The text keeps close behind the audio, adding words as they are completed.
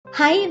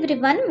Hi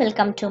everyone,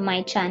 welcome to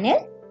my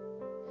channel.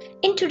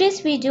 In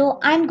today's video,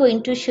 I am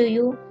going to show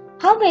you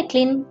how I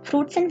clean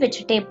fruits and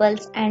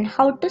vegetables and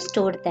how to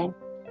store them.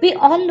 We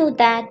all know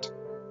that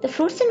the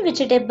fruits and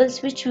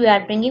vegetables which we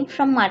are bringing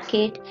from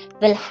market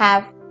will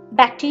have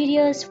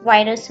bacteria,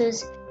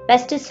 viruses,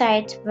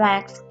 pesticides,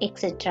 wax,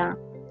 etc.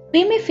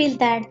 We may feel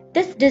that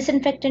this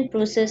disinfectant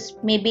process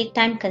may be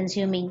time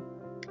consuming,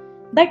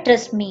 but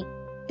trust me,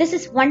 this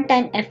is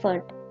one-time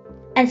effort.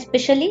 And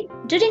especially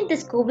during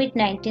this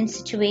COVID-19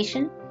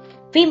 situation,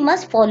 we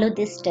must follow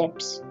these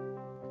steps.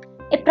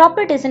 A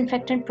proper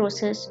disinfectant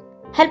process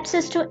helps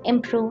us to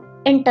improve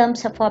in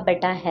terms of our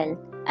better health.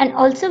 And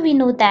also we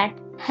know that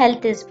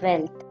health is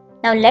wealth.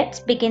 Now let's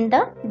begin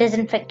the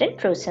disinfectant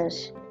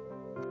process.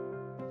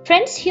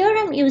 Friends, here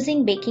I'm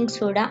using baking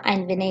soda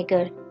and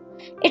vinegar.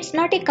 It's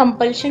not a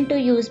compulsion to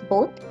use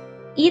both.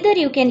 Either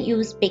you can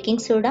use baking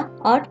soda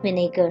or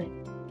vinegar.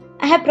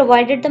 I have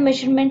provided the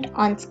measurement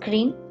on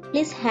screen.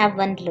 Please have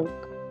one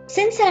look.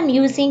 Since I am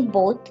using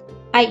both,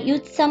 I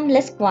use some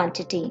less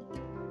quantity.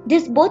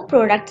 These both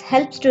products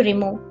helps to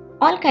remove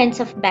all kinds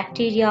of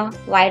bacteria,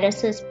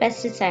 viruses,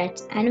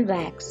 pesticides and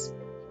wax.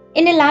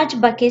 In a large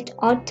bucket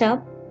or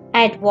tub,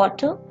 add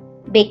water,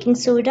 baking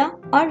soda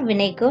or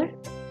vinegar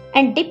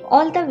and dip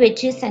all the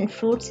veggies and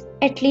fruits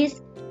at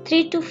least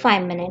 3 to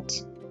 5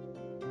 minutes.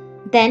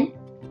 Then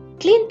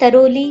clean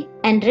thoroughly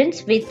and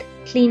rinse with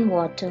clean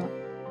water.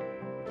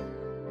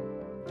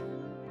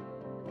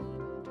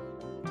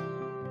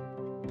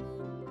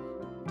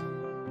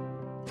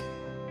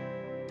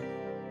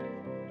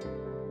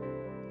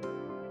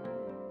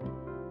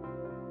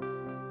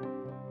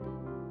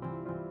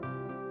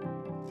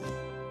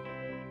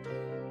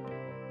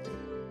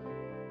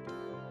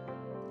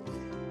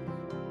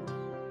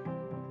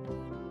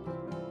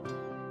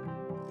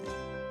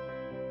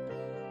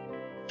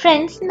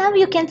 Friends, now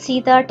you can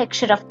see the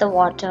texture of the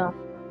water,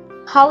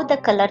 how the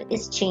color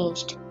is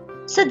changed.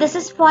 So this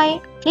is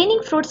why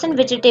cleaning fruits and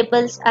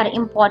vegetables are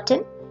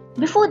important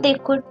before they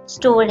could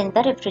store in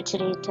the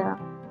refrigerator.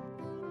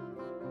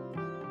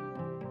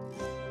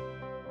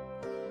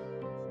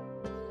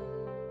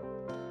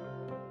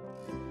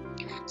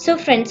 So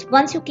friends,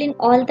 once you clean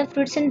all the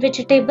fruits and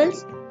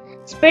vegetables,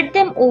 spread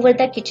them over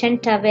the kitchen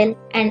towel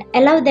and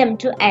allow them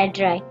to air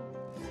dry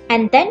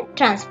and then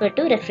transfer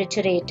to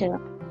refrigerator.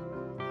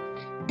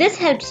 This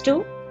helps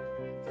to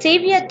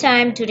save your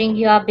time during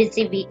your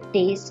busy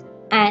weekdays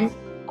and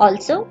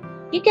also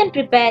you can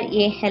prepare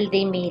a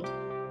healthy meal.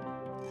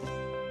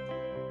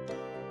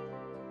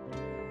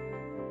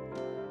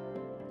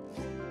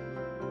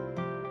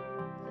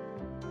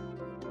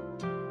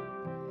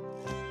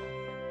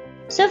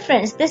 So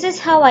friends, this is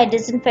how I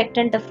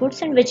disinfected the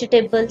fruits and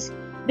vegetables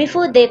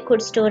before they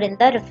could store in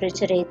the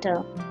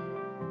refrigerator.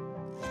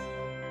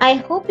 I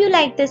hope you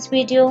like this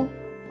video.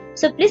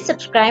 So please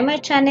subscribe my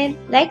channel,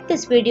 like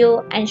this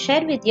video and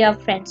share with your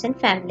friends and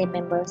family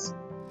members.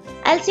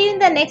 I'll see you in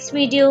the next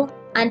video.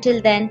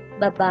 Until then,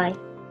 bye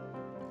bye.